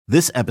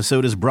This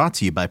episode is brought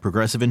to you by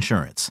Progressive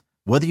Insurance.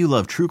 Whether you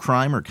love true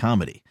crime or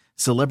comedy,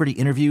 celebrity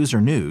interviews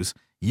or news,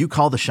 you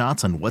call the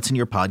shots on what's in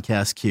your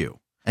podcast queue.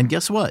 And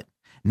guess what?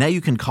 Now you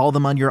can call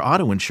them on your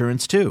auto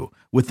insurance too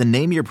with the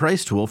Name Your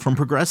Price tool from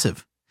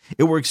Progressive.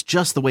 It works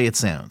just the way it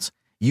sounds.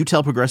 You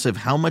tell Progressive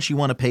how much you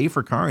want to pay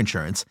for car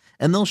insurance,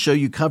 and they'll show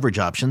you coverage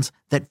options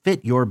that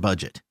fit your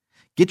budget.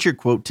 Get your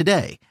quote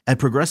today at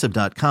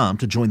Progressive.com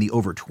to join the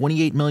over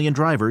 28 million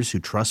drivers who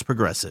trust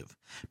Progressive.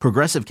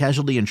 Progressive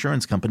Casualty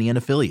Insurance Company and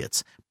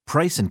Affiliates.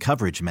 Price and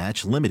coverage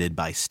match limited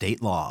by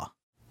state law.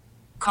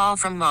 Call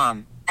from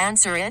mom.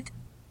 Answer it.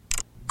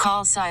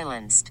 Call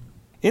silenced.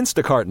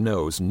 Instacart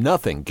knows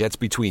nothing gets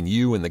between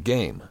you and the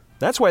game.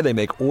 That's why they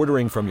make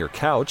ordering from your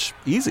couch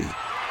easy.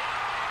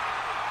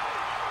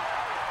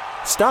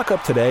 Stock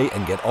up today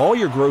and get all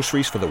your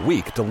groceries for the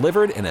week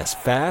delivered in as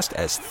fast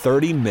as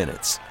 30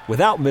 minutes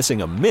without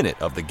missing a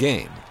minute of the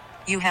game.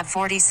 You have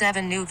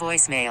 47 new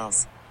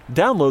voicemails.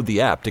 Download the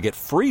app to get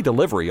free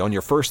delivery on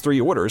your first 3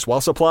 orders while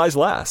supplies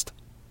last.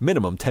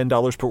 Minimum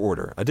 $10 per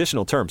order.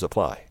 Additional terms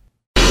apply.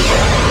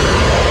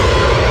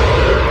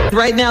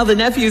 Right now, the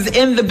nephew's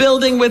in the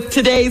building with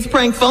today's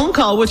prank phone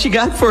call. What you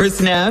got for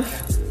us,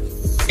 Neff?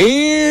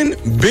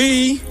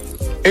 NBFU.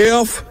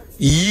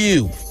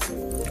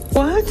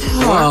 What?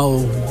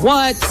 Oh,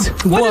 what?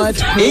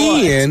 NBFU.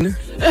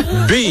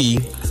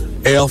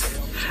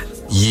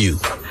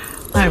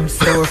 I'm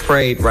so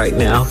afraid right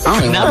now.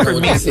 Not for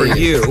me, for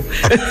you.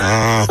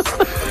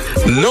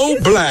 No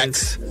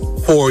blacks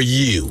for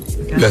you.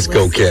 Let's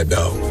go, cat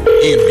dog.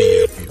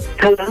 NBFU.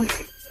 Hello,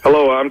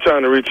 Hello, I'm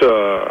trying to reach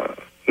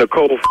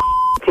Nicole,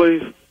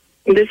 please.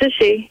 this is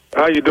she.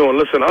 How you doing?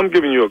 Listen, I'm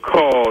giving you a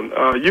call.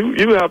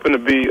 You happen to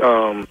be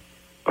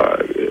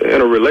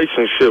in a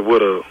relationship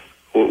with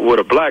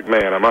a black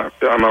man. Am I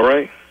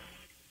right?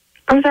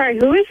 I'm sorry,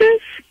 who is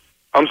this?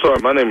 I'm sorry.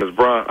 My name is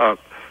Brian.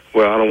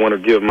 Well, I don't want to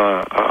give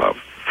my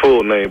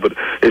full name, but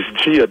it's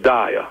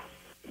Giadiah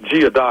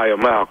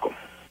Malcolm.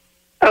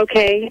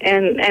 Okay,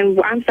 and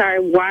I'm sorry,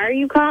 why are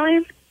you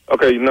calling?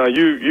 Okay, now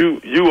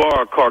you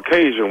are a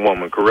Caucasian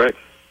woman, correct?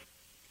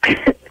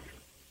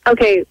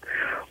 Okay,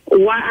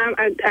 why?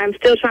 I'm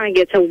still trying to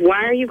get to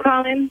why are you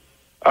calling?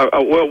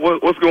 Well,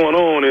 what's going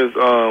on is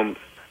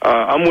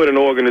I'm with an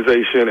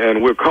organization,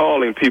 and we're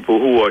calling people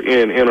who are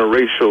in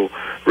interracial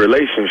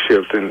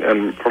relationships,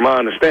 and from my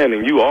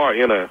understanding, you are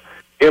in a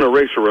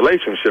interracial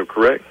relationship,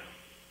 correct?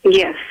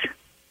 Yes.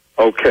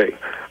 Okay.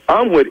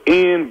 I'm with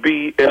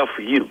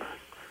NBFU,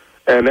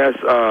 and that's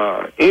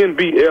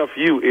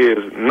NBFU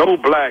is No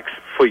Blacks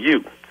for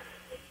You.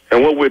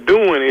 And what we're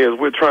doing is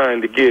we're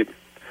trying to get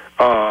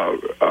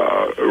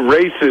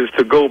races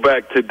to go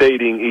back to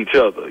dating each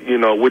other,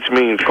 which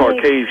means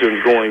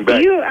Caucasians going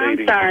back to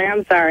dating.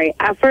 I'm sorry.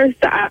 At first,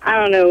 I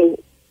don't know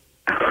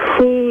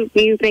who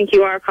you think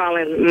you are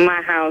calling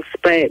my house,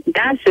 but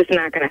that's just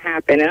not going to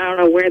happen. And I don't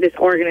know where this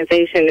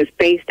organization is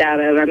based out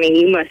of. I mean,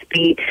 you must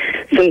be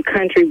some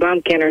country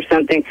bumpkin or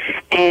something,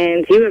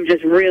 and you have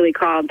just really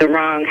called the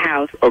wrong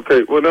house.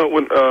 Okay, well, no,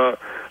 when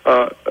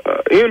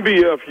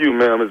NBFU,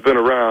 ma'am, has been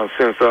around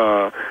since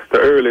the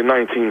early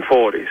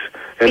 1940s.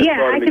 And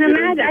yeah, I can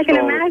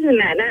imagine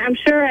that. And I'm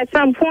sure at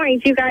some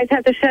point you guys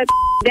have to shut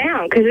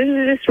down because this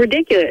is just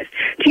ridiculous.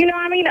 Do you know,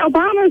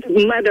 Obama's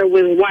mother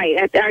was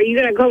white. Are you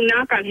going to go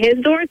knock on his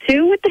door,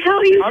 too? What the hell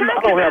are you talking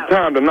about? I don't have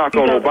time to knock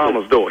on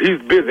Obama's door. He's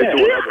busy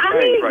doing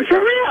other things right for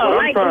now. real.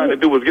 What I'm trying to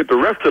do is get the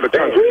rest of the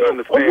country to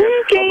understand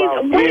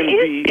about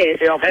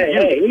NBFU.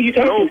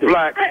 No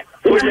blacks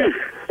for you.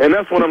 And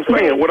that's what I'm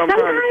saying. What I'm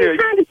trying to tell you.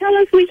 He's trying to tell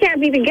us we can't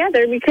be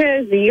together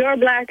because you're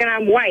black and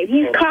I'm white.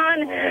 He's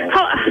calling.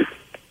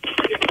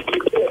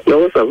 No,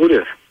 what's up? Who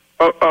this?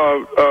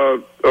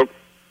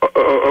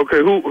 Okay.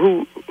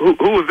 Who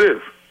is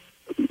this?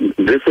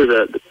 This is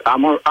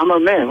I'm a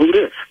man. Who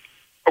this?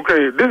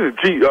 Okay, this is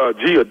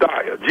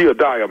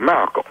Giadiah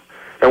Malcolm.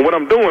 And what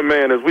I'm doing,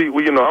 man, is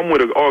I'm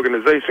with an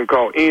organization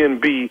called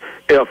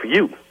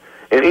NBFU.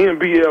 And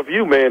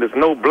NBFU, man, is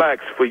No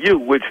Blacks for You,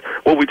 which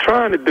what we're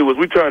trying to do is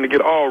we're trying to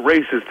get all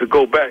races to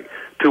go back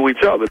to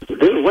each other.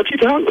 Dude, what you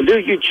talking about?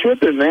 Dude, you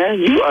tripping, man.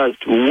 You are,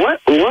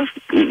 what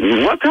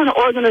kind of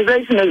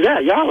organization is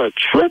that? Y'all are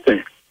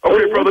tripping.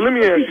 Okay, brother, let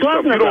me ask you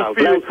something.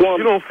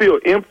 You don't feel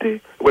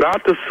empty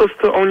without the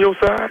sister on your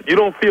side? You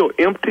don't feel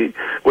empty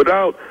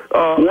without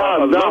a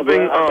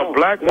loving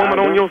black woman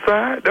on your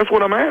side? That's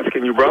what I'm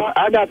asking you, brother. Well,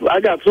 I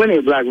got plenty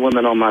of black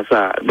women on my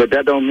side, but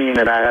that don't mean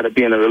that I had to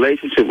be in a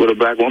relationship with a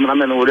black woman. I'm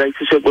in a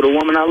relationship with a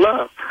woman I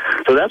love.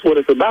 So that's what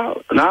it's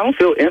about. And I don't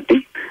feel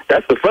empty.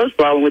 That's the first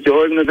problem with your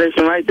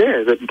organization right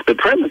there. The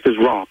premise is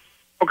wrong.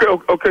 Okay,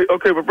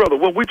 but brother,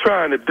 what we're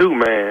trying to do,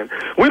 man,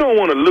 we don't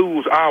want to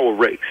lose our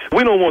race.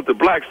 We don't want the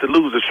blacks to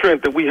lose the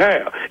strength that we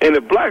have. And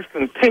if blacks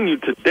continue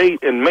to date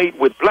and mate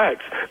with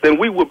blacks, then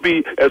we will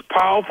be as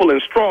powerful and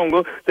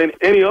stronger than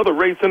any other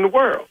race in the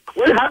world.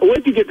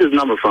 Where'd you get this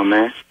number from,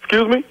 man?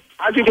 Excuse me?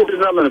 How'd you get this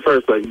number in the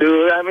first place,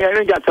 dude? I mean, I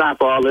ain't got time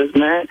for all this,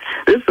 man.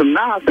 This is some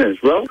nonsense,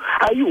 bro.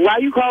 Why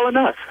you calling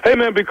us? Hey,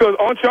 man, because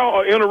aren't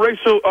y'all an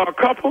interracial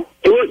couple?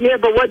 Well, yeah,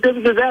 but what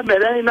difference does that make?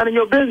 That ain't none of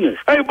your business.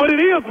 Hey, but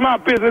it is my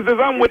business.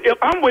 I'm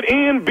with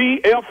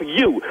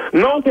NBFU.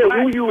 No care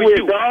black who you for with,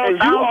 you. dog. And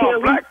you are a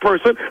black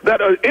person that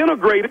are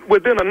integrated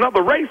within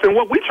another race. And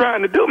what we're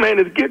trying to do, man,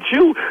 is get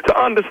you to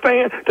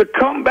understand to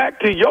come back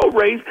to your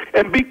race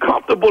and be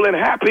comfortable and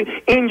happy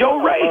in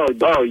your race.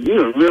 Oh,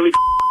 you really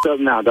up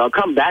now, dog.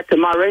 Come back to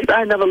my race.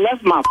 I ain't never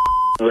left my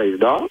race,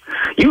 dog.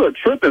 You are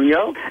tripping,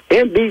 yo.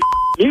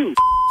 NBFU.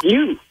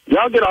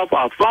 Y'all get off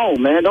our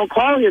phone, man. Don't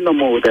call here no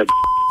more with that.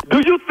 Do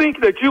you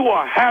think that you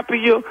are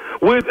happier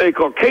with a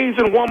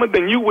Caucasian woman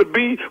than you would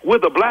be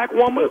with a black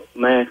woman?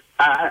 Man,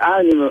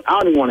 I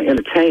don't even want to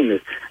entertain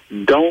this.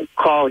 Don't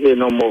call here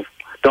no more.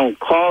 Don't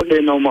call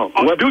here no more.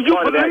 Let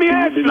me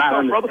ask you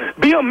something, brother.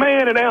 Be a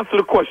man and answer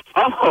the question.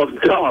 Oh,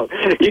 dog.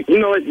 You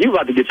know what? You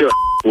about to get your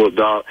whooped,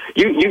 dog.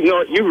 You know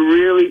what? You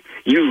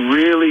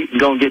really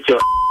gonna get your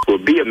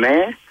whooped. Be a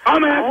man.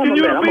 I'm asking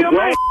you to be a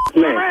man.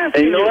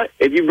 And you know what?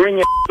 If you bring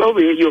your over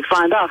here, you'll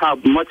find out how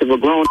much of a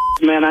grown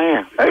man I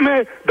am. Hey,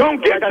 man,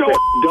 don't get your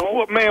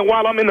whooped, man,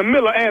 while I'm in the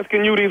middle of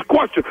asking you these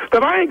questions.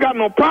 Because I ain't got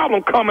no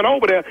problem coming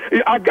over there.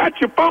 I got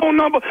your phone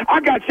number. I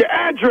got your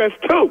address,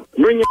 too.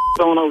 Bring your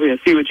phone over here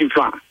and see what you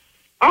find.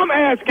 I'm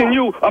asking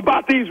you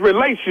about these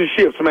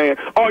relationships, man.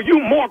 Are you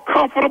more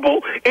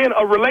comfortable in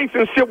a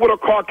relationship with a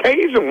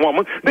Caucasian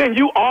woman than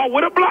you are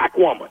with a black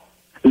woman?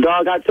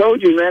 Dog, I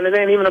told you, man, it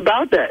ain't even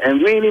about that.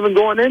 And we ain't even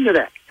going into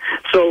that.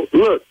 So,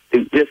 look,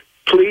 just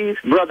please,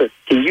 brother,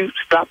 can you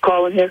stop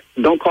calling here?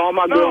 Don't call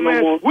my girl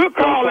no more. We're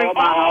calling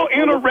all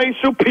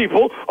interracial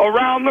people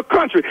around the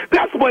country.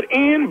 That's what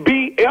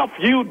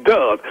NBFU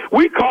does.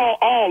 We call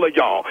all of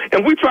y'all,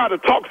 and we try to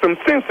talk some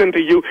sense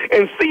into you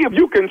and see if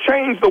you can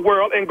change the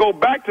world and go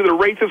back to the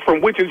races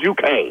from which you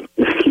came.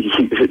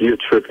 You're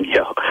tripping,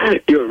 yo.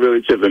 You're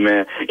really tripping,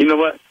 man. You know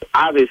what?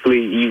 Obviously,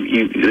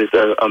 it's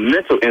a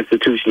mental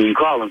institution you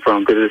calling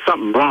from because there's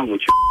something wrong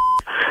with you.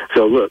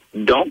 So, look,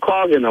 don't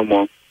call here no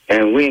more.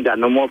 And we ain't got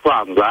no more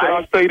problems, all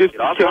right? Can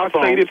I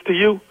say this to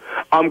you?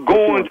 I'm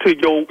going to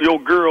your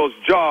girl's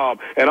job,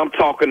 and I'm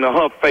talking to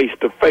her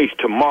face-to-face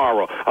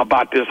tomorrow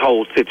about this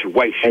whole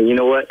situation. And you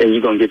know what? And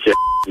you're going to get your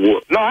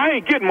whooped. No, I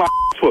ain't getting my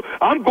whooped.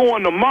 I'm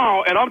going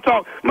tomorrow, and I'm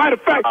talking. Matter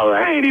of fact,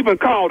 right. I ain't even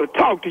called to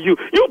talk to you.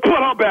 You put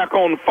her back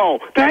on the phone.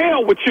 To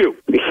hell with you.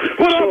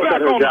 Put her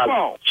back on the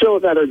phone. Show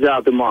us at her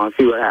job tomorrow and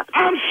see what happens.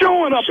 I'm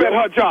showing up at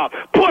her job.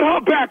 Put her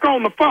back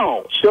on the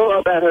phone. Show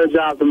up at her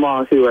job tomorrow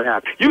and see what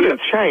happens. You done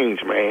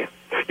changed, man.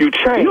 You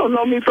changed. You don't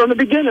know me from the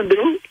beginning,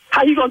 dude.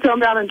 How you gonna tell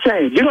me I done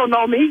changed? You don't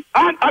know me.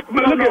 I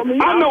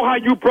know how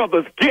you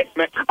brothers get,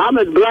 man. I'm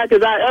as black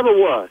as I ever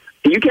was.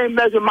 You can't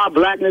measure my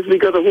blackness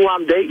because of who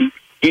I'm dating.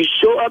 You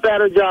show up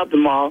at her job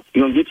tomorrow,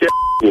 you're gonna get your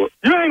whooped.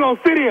 You ain't gonna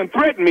sit here and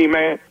threaten me,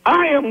 man.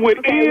 I am with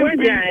NBFU. We're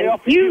done.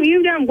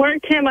 You done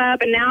worked him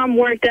up, and now I'm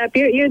worked up.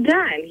 You're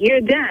done.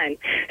 You're done.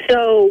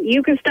 So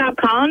you can stop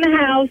calling the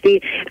house.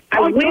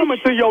 I'm coming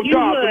to your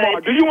job tomorrow.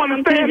 Do you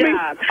understand me?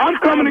 I'm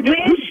coming to get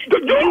you.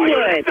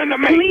 Listen to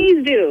me.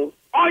 Please do.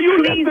 Are you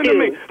listening to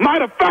me?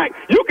 Matter of fact,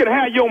 you can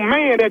have your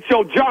man at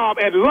your job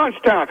at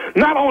lunchtime.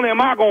 Not only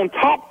am I going to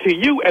talk to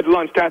you at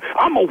lunchtime,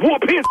 I'm going to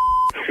whoop his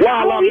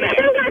while I'm there.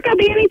 There's not going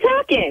to be any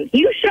talking.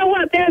 You show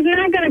up, there's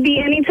not going to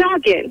be any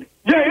talking.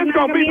 Yeah, it's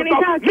going to be any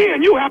talking. Me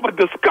and you have a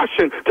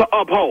discussion to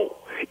uphold.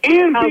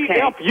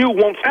 NBFU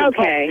wants to talk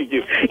to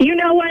you. You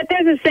know what?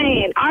 There's a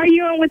saying,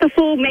 arguing with a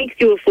fool makes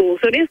you a fool.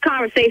 So this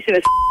conversation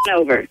is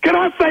over. Can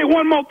I say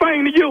one more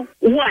thing to you?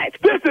 What?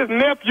 This is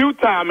Nephew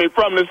Tommy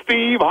from the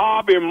Steve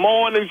Harvey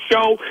Morning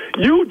Show.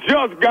 You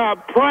just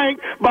got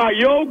pranked by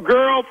your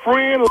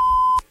girlfriend.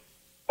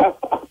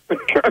 Oh,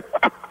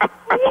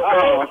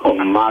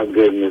 my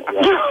goodness.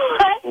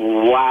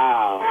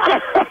 Wow.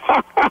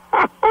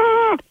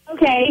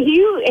 Okay,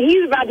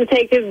 he's about to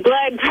take his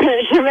blood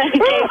pressure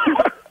medication.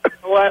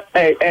 What?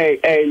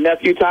 Hey,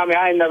 Nephew Tommy,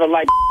 I ain't never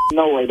liked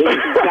no way. This is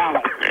Tommy.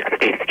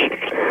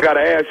 Got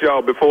to ask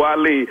y'all before I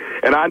leave,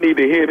 and I need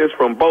to hear this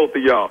from both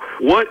of y'all.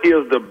 What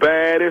is the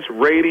baddest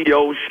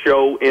radio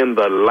show in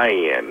the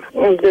land?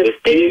 The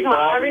Steve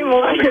Harvey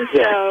Morning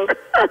Show.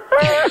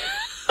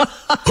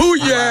 Who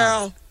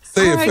yeah?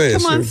 Say it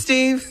fast. Come on,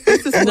 Steve.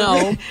 This is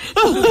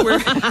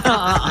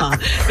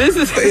This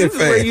is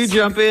where you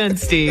jump in,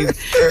 Steve.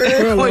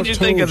 Well, What'd you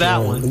think of that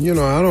one? You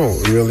know, I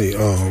don't really.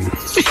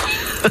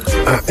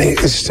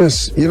 It's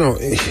just, you know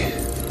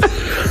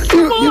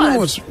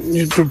what's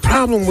the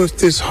problem with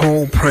this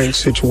whole prank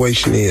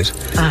situation is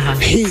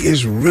he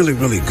is really,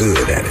 really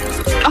good at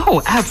it.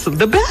 Oh,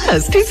 absolutely. The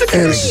best. He's a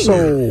king. And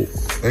so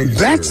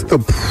that's the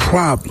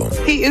problem.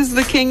 He is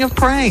the king of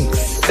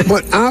pranks.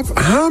 But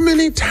how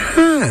many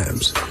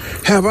times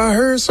have I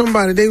heard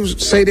somebody, they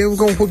say they were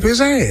going to whip his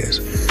ass?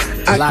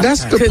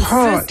 That's the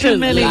part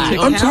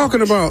I'm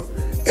talking about.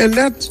 And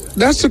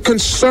that's a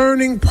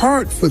concerning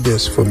part for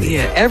this for me.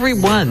 Yeah,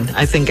 everyone.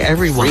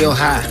 Real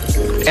high.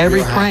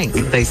 Every prank,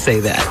 they say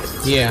that.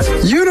 Yeah.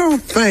 You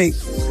don't think,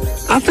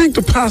 I think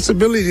the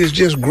possibility is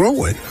just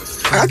growing.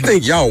 I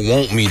think y'all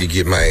want me to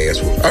get my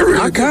ass whooped.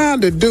 I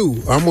kind of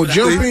do. I'm going to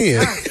jump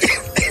in.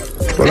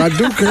 But I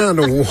do kind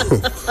of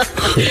want.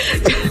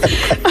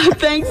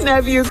 Thanks,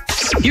 nephew.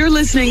 You're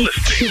listening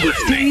to the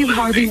Steve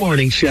Harvey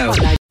Morning Show.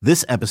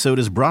 This episode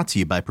is brought to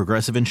you by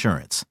Progressive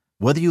Insurance.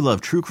 Whether you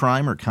love true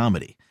crime or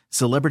comedy,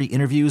 celebrity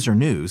interviews or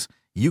news,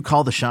 you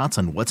call the shots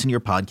on what's in your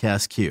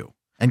podcast queue.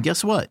 And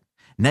guess what?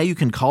 Now you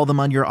can call them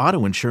on your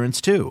auto insurance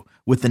too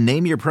with the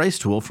Name Your Price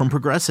tool from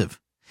Progressive.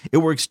 It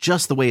works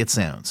just the way it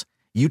sounds.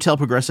 You tell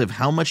Progressive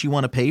how much you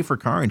want to pay for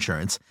car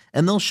insurance,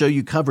 and they'll show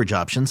you coverage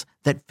options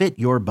that fit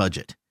your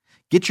budget.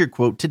 Get your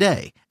quote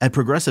today at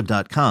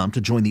Progressive.com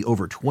to join the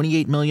over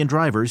 28 million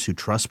drivers who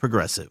trust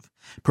Progressive.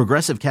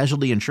 Progressive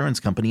Casualty Insurance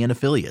Company and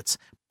Affiliates.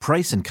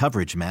 Price and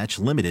coverage match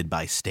limited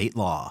by state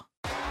law.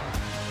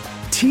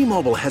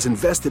 T-Mobile has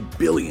invested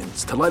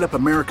billions to light up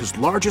America's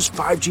largest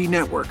 5G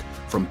network,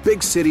 from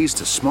big cities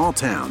to small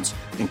towns,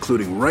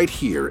 including right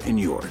here in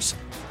yours.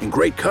 And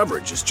great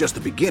coverage is just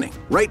the beginning.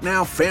 Right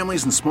now,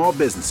 families and small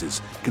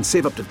businesses can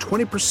save up to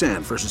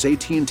 20% versus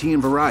AT&T and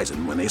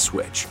Verizon when they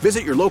switch.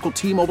 Visit your local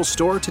T-Mobile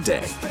store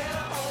today.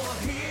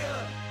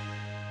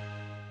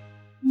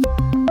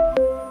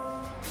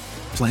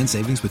 Plan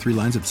savings with 3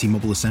 lines of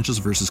T-Mobile Essentials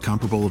versus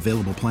comparable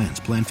available plans.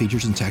 Plan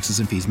features and taxes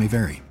and fees may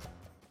vary.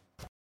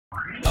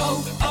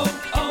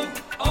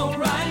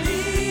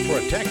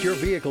 Protect your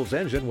vehicle's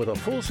engine with a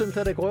full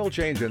synthetic oil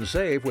change and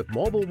save with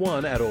Mobile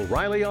One at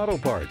O'Reilly Auto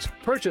Parts.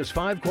 Purchase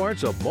 5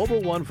 quarts of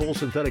Mobile One full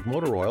synthetic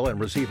motor oil and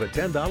receive a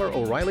 $10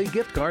 O'Reilly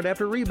gift card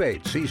after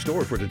rebate. See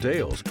store for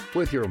details.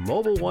 With your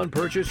Mobile One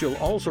purchase, you'll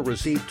also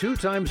receive 2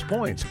 times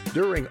points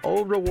during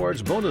O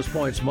Rewards Bonus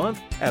Points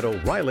Month at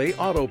O'Reilly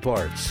Auto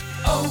Parts.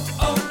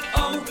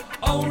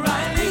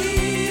 O'Reilly.